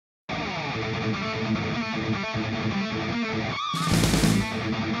Hey,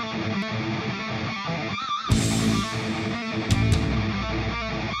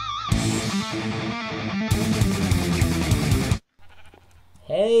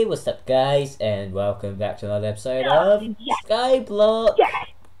 what's up guys, and welcome back to another episode of Skyblock.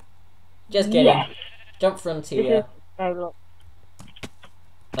 Just kidding. Yes. Jump Frontier. Skyblock.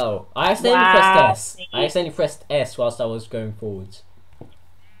 Oh, I accidentally pressed S. I accidentally pressed S whilst I was going forwards.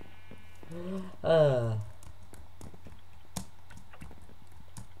 So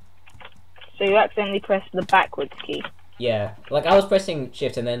you accidentally pressed the backwards key. Yeah, like I was pressing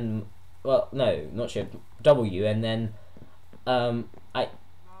Shift and then, well, no, not Shift, W, and then, I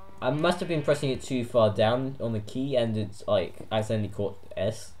must have been pressing it too far down on the key, and it's like I accidentally caught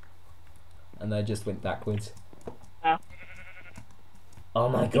S, and I just went backwards. Oh, Oh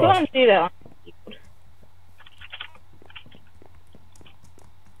my you god! can't do that on the keyboard.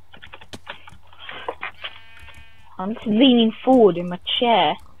 I'm just leaning forward in my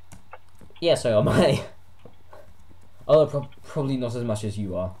chair. Yeah, so am I. Although probably not as much as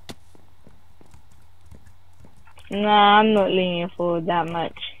you are. Nah, I'm not leaning forward that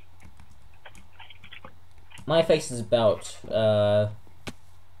much. My face is about a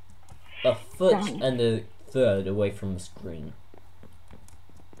foot and a third away from the screen.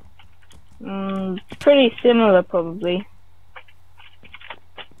 Pretty similar, probably.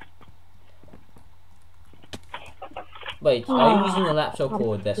 Wait, are you using a laptop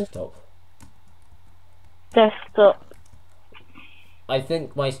or a desktop? Desktop. I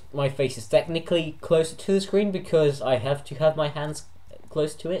think my face is technically closer to the screen because I have to have my hands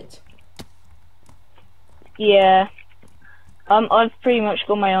close to it. Yeah. I've pretty much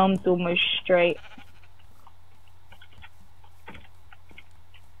got my arms almost straight.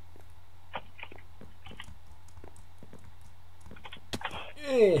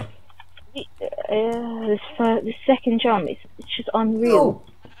 This second jump, it's just unreal. No.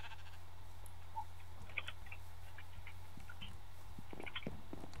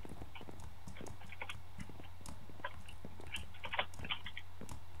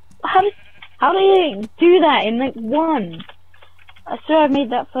 How do you do that in like one? I swear I made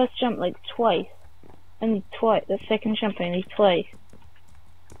that first jump like twice. Only twice. The second jump only twice.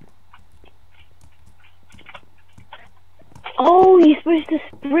 Oh, you're supposed to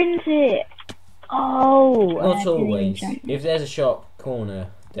sprint it. Oh. Not always. If there's a sharp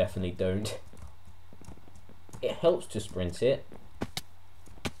corner, definitely don't. It helps to sprint it.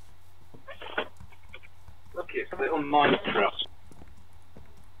 Look, it's a little Minecraft.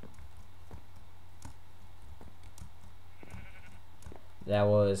 That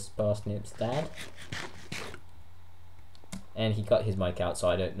was Parsnip's dad. And he got his mic out, so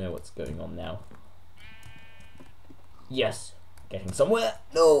I don't know what's going on now. Yes! Getting somewhere!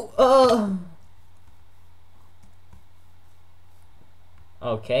 No!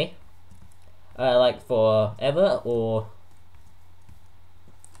 Okay. Like forever, or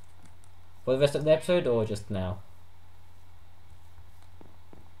for the rest of the episode, or just now?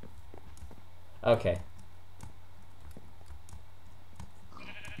 Okay.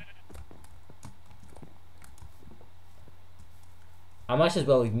 I might as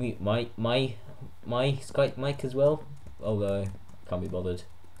well mute my Skype mic as well, although I can't be bothered.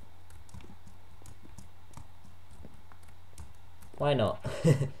 Why not?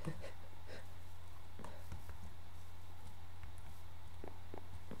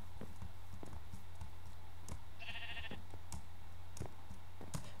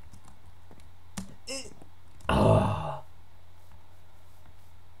 Ah.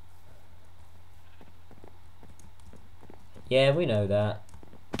 Yeah, we know that.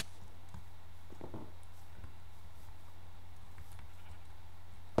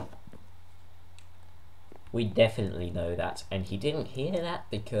 We definitely know that, and he didn't hear that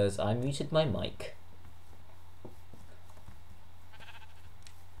because I muted my mic.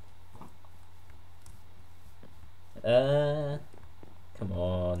 Come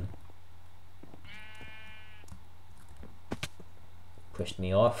on. Pushed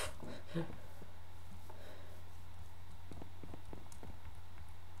me off.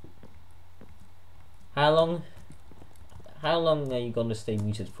 How long are you gonna stay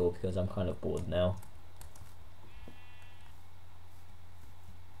muted for? Because I'm kind of bored now.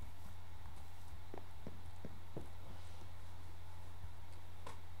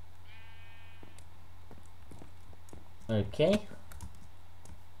 Okay.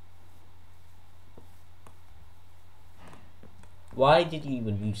 Why did you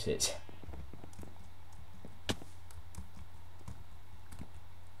even mute it?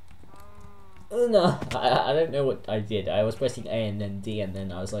 No, I don't know what I did. I was pressing A and then D, and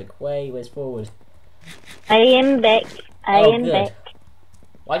then I was like, wait, where's forward? I am back. I am good. back.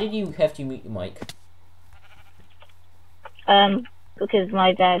 Why did you have to mute your mic? Because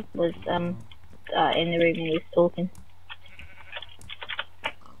my dad was in the room and he was talking.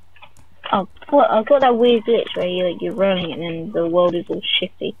 Oh, I've got that weird glitch where you're running and then the world is all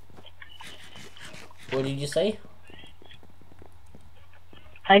shifty. What did you say?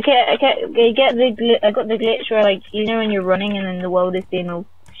 I got the glitch where, like, you know, when you're running and then the world is being all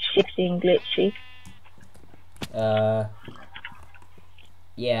shifty and glitchy.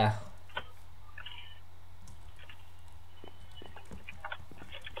 Yeah.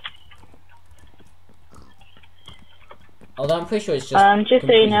 Although I'm pretty sure it's just. Just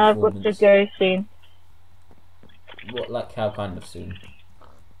so you know, I've got to go soon. What, like, how kind of soon?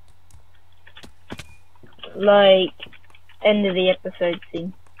 Like, end of the episode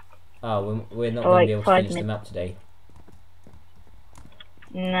soon. Oh, we're not Or going to be like able to 5 finish the minutes. map today.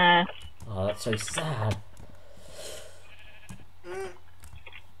 Nah. Oh, that's so sad.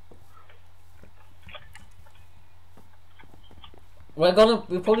 We're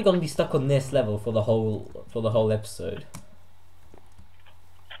probably gonna be stuck on this level for the whole episode.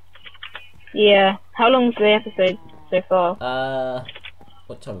 Yeah. How long's the episode so far?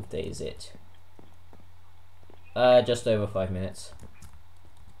 What time of day is it? Just over 5 minutes.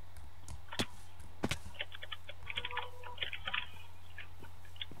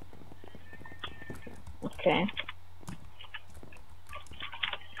 Okay.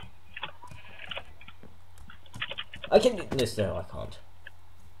 I can do this. No, I can't.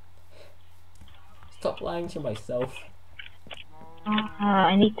 Stop lying to myself.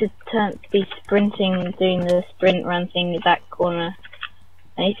 I need to be sprinting, doing the sprint run thing in the back corner.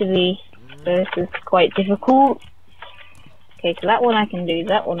 I need to be. This is quite difficult. Okay, so that one I can do,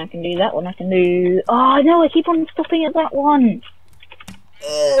 that one I can do, that one I can do. Oh no, I keep on stopping at that one.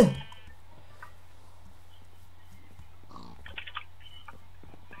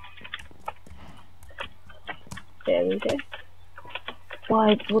 There we go.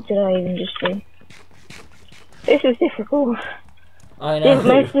 Why? What did I even just do? This is difficult. I know. This is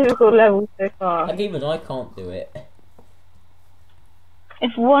the most difficult level so far. Like, even I can't do it.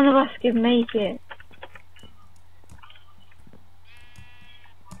 If one of us could make it.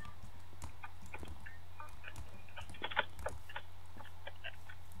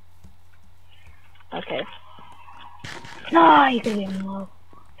 Okay. No, you can get more.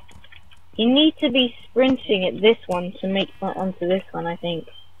 You need to be sprinting at this one to make that onto this one, I think.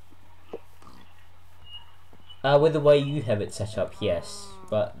 With the way you have it set up, yes,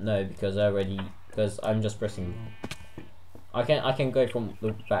 but no, because I'm just pressing. I can go from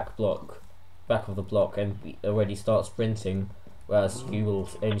the back of the block, and already start sprinting, whereas you will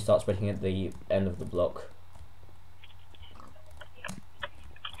only start sprinting at the end of the block.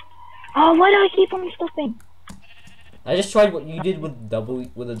 Oh, why do I keep on stopping? I just tried what you did with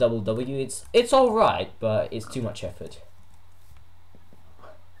the double W. It's all right, but it's too much effort.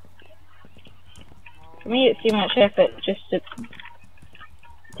 For me, it's too much effort just to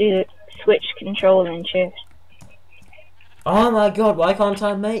do the switch control and shift. Oh my god, why can't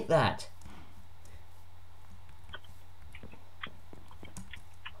I make that?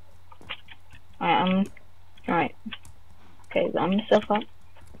 Alright. Okay, I'm myself up.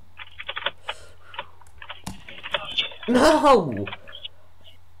 No!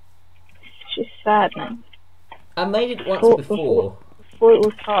 It's just sad, man. I made it once before. Before it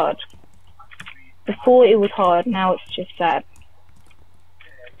was hard. Before it was hard, now it's just sad.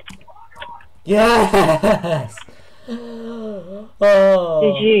 Yes! Oh.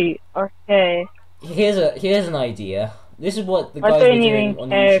 Did you? Okay. Here's an idea. This is what the I guys were don't doing even on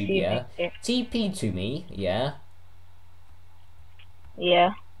care if YouTube, you yeah? make it. TP to me, yeah?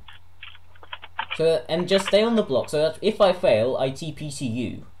 Yeah. So, and just stay on the block, so that if I fail, I TP to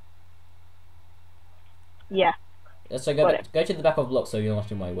you. Yeah. So go to the back of the block so you're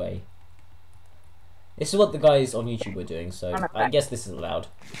not in my way. This is what the guys on YouTube were doing, so I guess this is allowed.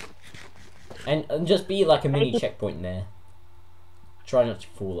 And just be like a mini checkpoint there. Try not to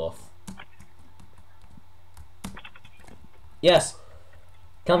fall off. Yes!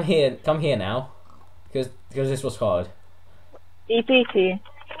 Come here now. Because this was hard. DP2.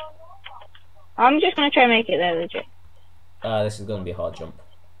 I'm just gonna try and make it there, legit. This is gonna be a hard jump.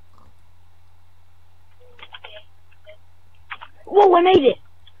 Whoa, I made it!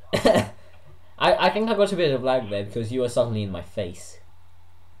 I think I got a bit of lag there because you were suddenly in my face.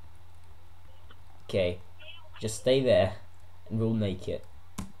 Okay. Just stay there and we'll make it.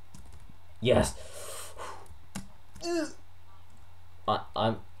 Yes!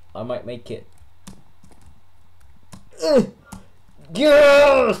 I might make it.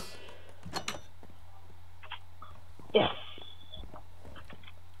 Yes! Yes.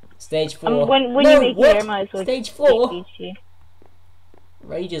 Stage 4. When No, you make what? it, I might as well Stage just 4? beat you.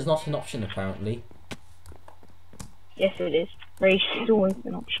 Rage is not an option, apparently. Yes, it is. Rage is always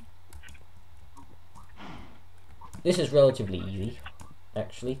an option. This is relatively easy,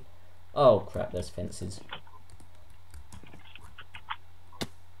 actually. Oh crap, there's fences.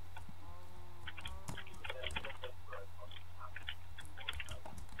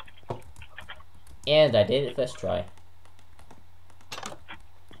 And I did it first try.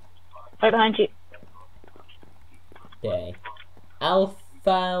 Right behind you. Yay.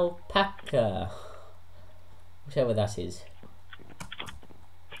 Alpaca. Whatever that is.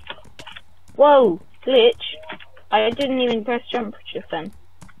 Whoa! Glitch. I didn't even press jump just then.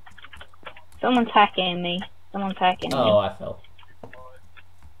 Someone's hacking me. Someone's hacking Oh, me. I fell.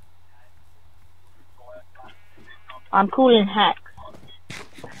 I'm calling hacks.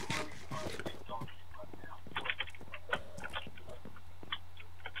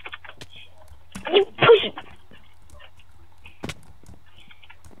 You push it.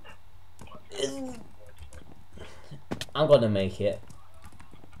 I'm gonna make it.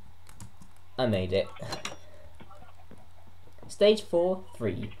 I made it. Stage 4,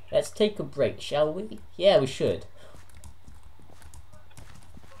 3. Let's take a break, shall we? Yeah, we should.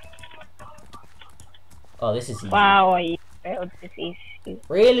 Oh, this is easy. Wow, I failed this easy.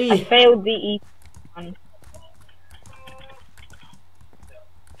 Really? I failed the easy one.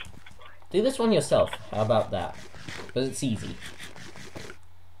 Do this one yourself. How about that? Because it's easy.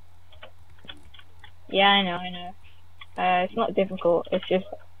 Yeah, I know. It's not difficult. It's just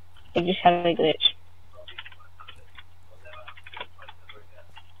I just had a glitch.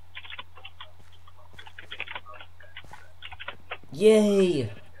 Yay!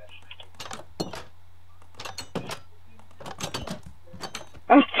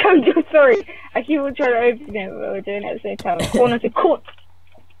 I'm so sorry. I keep on trying to open it, but we're doing it at the same time. Corner to corner.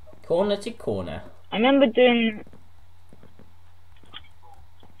 Corner to corner. I remember doing.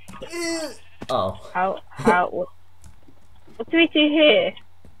 Oh. What do we do here?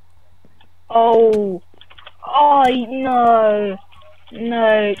 Oh, no,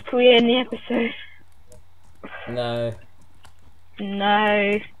 can we end the episode? No.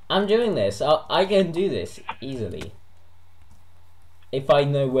 No. I'm doing this. I can do this easily. If I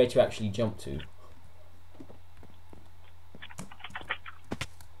know where to actually jump to.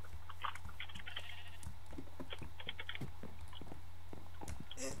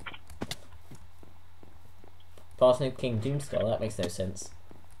 Parsnip King Doomstar, that makes no sense.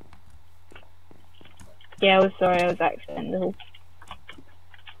 Yeah, I was sorry, I was accidental.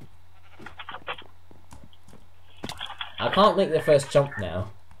 I can't make the first jump now.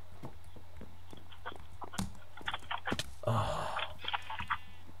 I'm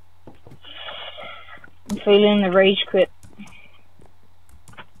feeling the rage quit.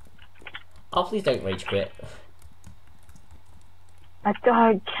 Oh, please don't rage quit. I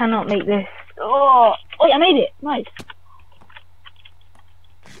cannot make this. Oh, wait, I made it. Nice.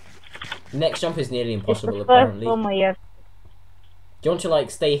 Next jump is nearly It's impossible, the first apparently. one where you have. Do you want to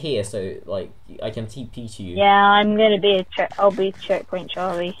like stay here so like I can TP to you? Yeah, I'm gonna be I'll be checkpoint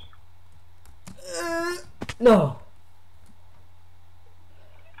Charlie. No.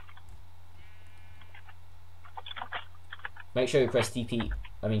 Make sure you press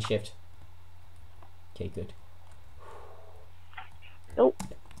shift. Okay, good. Nope.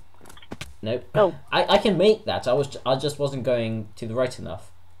 Nope. Oh. I can make that. I just wasn't going to the right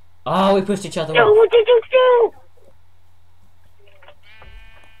enough. Oh, we pushed each other No, off. what did you do?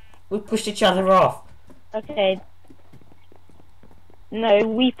 We pushed each other off. Okay. No,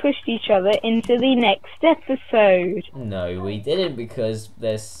 we pushed each other into the next episode. No, we didn't because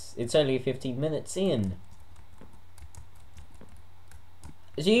it's only 15 minutes in.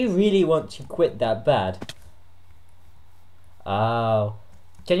 Do you really want to quit that bad? Oh.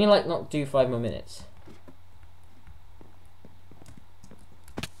 Can you like not do 5 more minutes?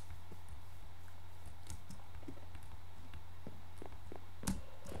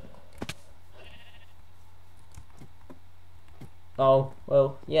 Oh,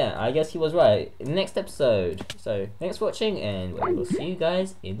 well, yeah, I guess he was right. In the next episode. So, thanks for watching, and we will see you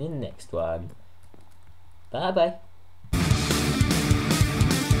guys in the next one. Bye-bye.